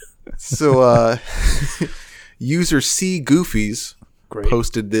So, user C Goofies Great.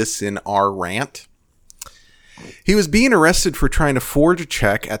 posted this in our rant. He was being arrested for trying to forge a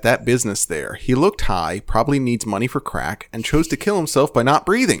check at that business there. He looked high, probably needs money for crack, and chose to kill himself by not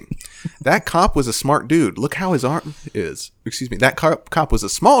breathing. That cop was a smart dude. Look how his arm is. Excuse me. That cop was a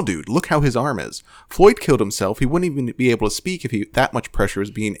small dude. Look how his arm is. Floyd killed himself. He wouldn't even be able to speak if that much pressure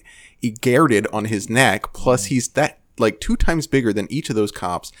was being exerted on his neck. Plus, he's that like 2 times bigger than each of those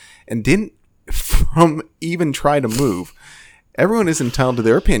cops and didn't even try to move. Everyone is entitled to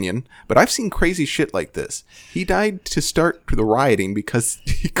their opinion, but I've seen crazy shit like this. He died to start the rioting because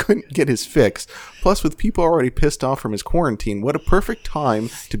he couldn't get his fix. Plus, with people already pissed off from his quarantine, what a perfect time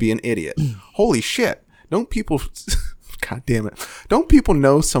to be an idiot. Holy shit. Don't people... God damn it. Don't people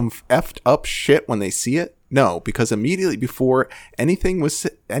know some effed up shit when they see it? No, because immediately before anyone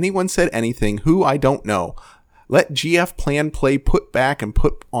said anything, who I don't know, let GF plan play put back and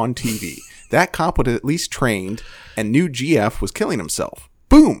put on TV. That cop would at least trained and knew GF was killing himself.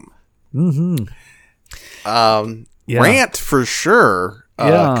 Boom. Mm-hmm. Rant for sure.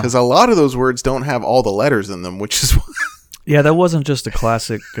 Because a lot of those words don't have all the letters in them, which is why. Yeah, that wasn't just a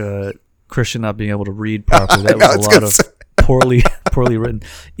classic Christian not being able to read properly. That was a lot of poorly written.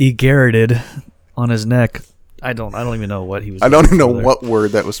 Exerted on his neck. I don't even know what he was. I don't even know what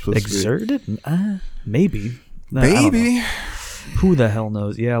word that was supposed exerted? to be. Maybe. No, maybe. Who the hell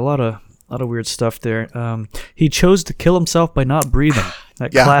knows? Yeah, a lot of weird stuff there. He chose to kill himself by not breathing.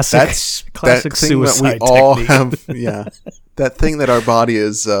 That classic that suicide that we all technique. have. Yeah, that thing that our body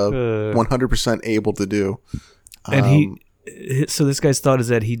is 100% able to do. And so this guy's thought is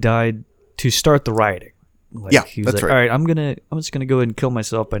that he died to start the rioting. Like, yeah, he was that's like, right. All right, I'm just gonna go ahead and kill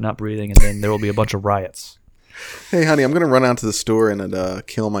myself by not breathing, and then there will be a bunch of riots. Hey, honey, I'm gonna run out to the store and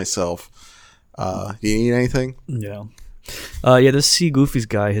kill myself. Do you need anything? Yeah. This C Goofies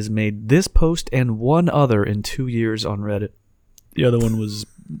guy has made this post and one other in 2 years on Reddit. The other one was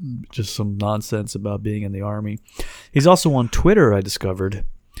just some nonsense about being in the army. He's also on Twitter, I discovered.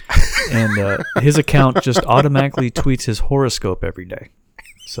 And his account just automatically tweets his horoscope every day.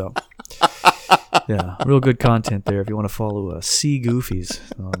 So, yeah, real good content there if you want to follow C Goofies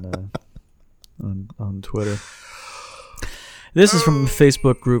on Twitter. This is from a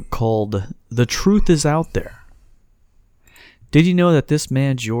Facebook group called The Truth Is Out There. Did you know that this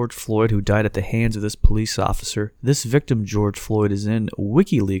man, George Floyd, who died at the hands of this police officer, this victim, George Floyd, is in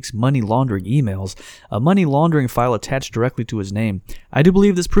WikiLeaks money laundering emails, a money laundering file attached directly to his name? I do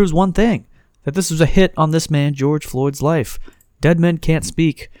believe this proves one thing, that this was a hit on this man, George Floyd's life. Dead men can't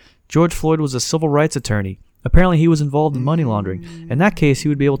speak. George Floyd was a civil rights attorney. Apparently he was involved in money laundering. In that case, he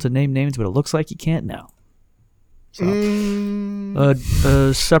would be able to name names, but it looks like he can't now. So,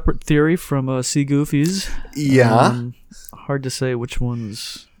 a separate theory from C Goofies. Yeah. Hard to say which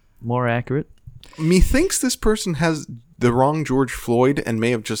one's more accurate. Methinks this person has the wrong George Floyd and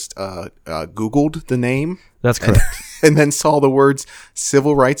may have just Googled the name. That's correct. And then saw the words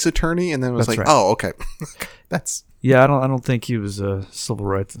civil rights attorney and then was That's like, right. oh, okay. That's... Yeah, I don't think he was a civil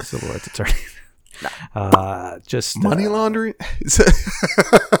rights attorney. Just money laundering?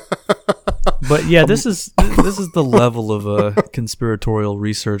 But yeah, this is the level of conspiratorial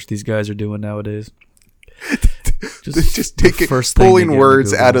research these guys are doing nowadays. Just take it, pulling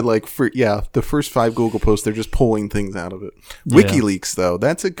words out of the first 5 Google posts. They're just pulling things out of it. Yeah. WikiLeaks though,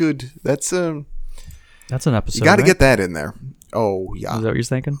 that's an episode. You got to get that in there. Oh yeah. Is that what you're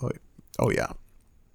thinking? Oh yeah.